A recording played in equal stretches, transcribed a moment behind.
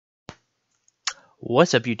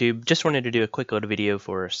What's up, YouTube? Just wanted to do a quick little video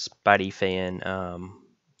for Spidey Fan.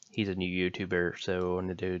 He's a new YouTuber, so I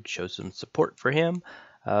wanted to show some support for him.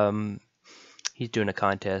 He's doing a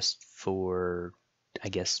contest for, I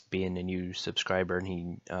guess, being a new subscriber, and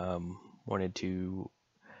he wanted to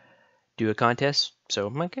do a contest. So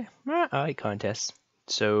I'm like, I like contests.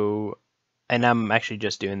 So, and I'm actually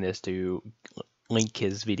just doing this to link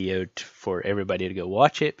his video for everybody to go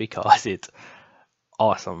watch it because it's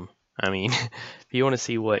awesome. I mean, if you want to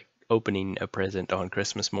see what opening a present on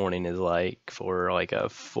Christmas morning is like for like a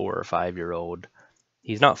 4 or 5 year old,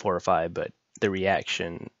 he's not 4 or 5, but the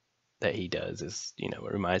reaction that he does is, it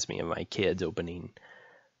reminds me of my kids opening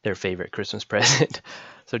their favorite Christmas present.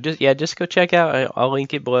 So just go check out. I'll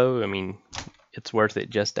link it below. I mean, it's worth it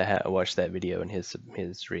just to watch that video and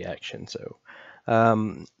his reaction. So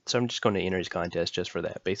I'm just going to enter his contest just for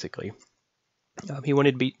that, basically. He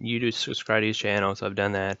wanted you to subscribe to his channel, so I've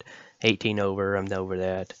done that. 18 over, I'm over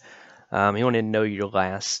that. He wanted to know your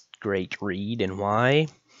last great read and why.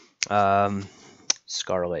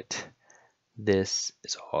 Scarlet. This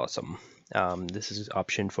is awesome. This is an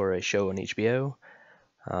option for a show on HBO.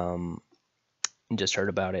 Just heard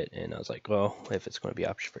about it, and I was like, well, if it's going to be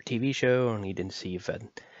an option for a TV show, I needed to see if I'm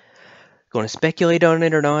going to speculate on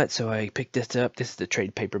it or not. So I picked this up. This is the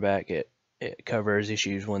trade paperback. It covers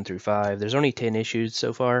issues 1 through 5. There's only 10 issues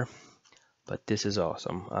so far, but this is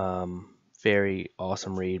awesome. Very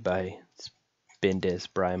awesome read by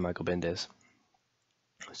Brian Michael Bendis.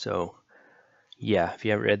 So, yeah, if you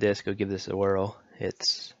haven't read this, go give this a whirl.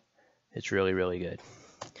 It's really, really good.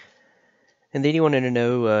 And then you wanted to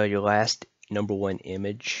know your last #1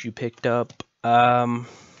 image you picked up. I'm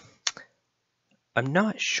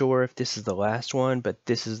not sure if this is the last one, but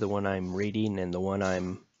this is the one I'm reading and the one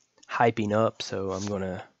I'm hyping up, so I'm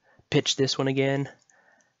gonna pitch this one again.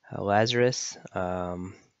 Lazarus.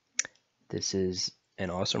 This is an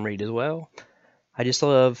awesome read as well. I just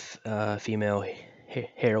love female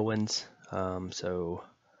heroines, so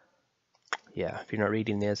yeah, if you're not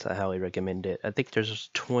reading this, I highly recommend it. I think there's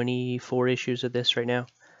 24 issues of this right now,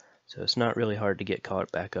 so it's not really hard to get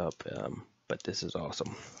caught back up, but this is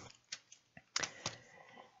awesome.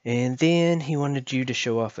 And then he wanted you to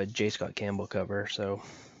show off a J. Scott Campbell cover, so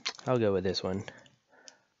I'll go with this one.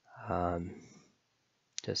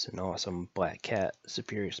 Just an awesome Black Cat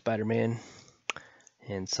Superior Spider-Man,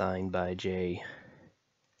 and signed by Jay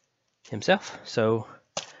himself. So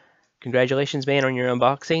congratulations, man, on your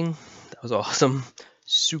unboxing. That was awesome.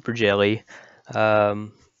 Super jelly. Yeah,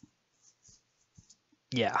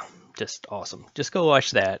 just awesome. Just go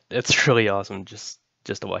watch that. It's really awesome just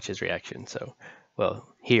to watch his reaction. So, well,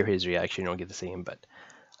 hear his reaction. You don't get to see him, but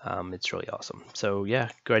it's really awesome. So yeah,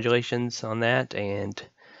 congratulations on that, and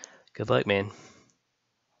good luck, man.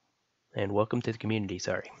 And welcome to the community.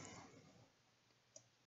 Sorry.